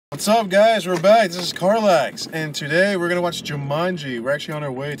What's up, guys? We're back. This is Carlax, and today we're gonna watch Jumanji. We're actually on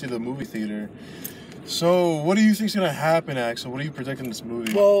our way to the movie theater. So, what do you think's gonna happen, Axel? What are you predicting this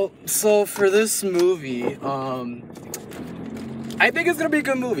movie? Well, so for this movie, I think it's gonna be a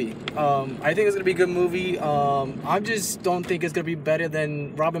good movie. I just don't think it's gonna be better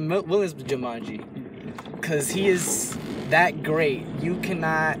than Robin Williams' Jumanji, because he is that great. You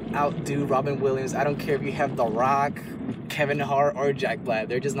cannot outdo Robin Williams. I don't care if you have The Rock, Kevin Hart, or Jack Black.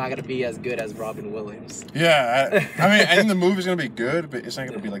 They're just not gonna be as good as Robin Williams. Yeah, I mean, I think the movie's gonna be good, but it's not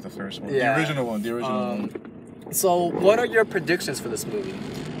gonna be like the first one. Yeah. The original one. So, what are your predictions for this movie?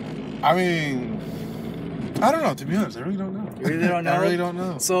 I mean, I don't know, to be honest. I really don't know. You really don't know? I really don't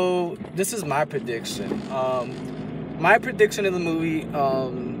know. So, this is my prediction. My prediction in the movie,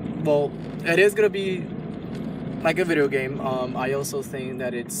 well, it is going to be like a video game. I also think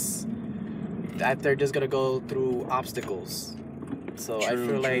that they're just going to go through obstacles. So, I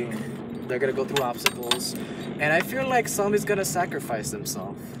feel like they're going to go through obstacles. And I feel like somebody's going to sacrifice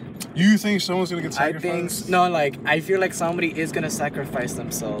themselves. You think someone's gonna get sacrificed? I feel like somebody is gonna sacrifice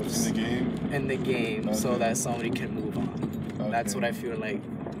themselves in the game. Okay. So that somebody can move on. Okay. That's what I feel like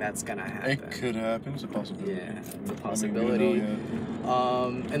that's gonna happen. It could happen. It's a possibility. Yeah, it's a possibility. I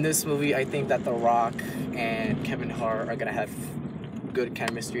mean, in this movie, I think that The Rock and Kevin Hart are gonna have good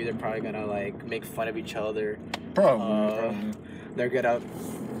chemistry. They're probably gonna like make fun of each other. Probably. They're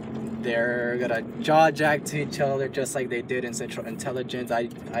gonna jaw jack to each other just like they did in Central Intelligence.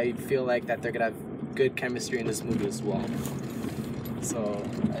 I feel like that they're gonna have good chemistry in this movie as well. So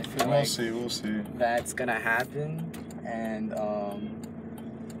I feel we'll see. That's gonna happen. And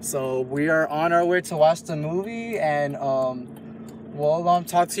so we are on our way to watch the movie, and we'll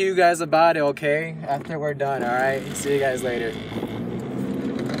talk to you guys about it, okay? After we're done, alright? See you guys later.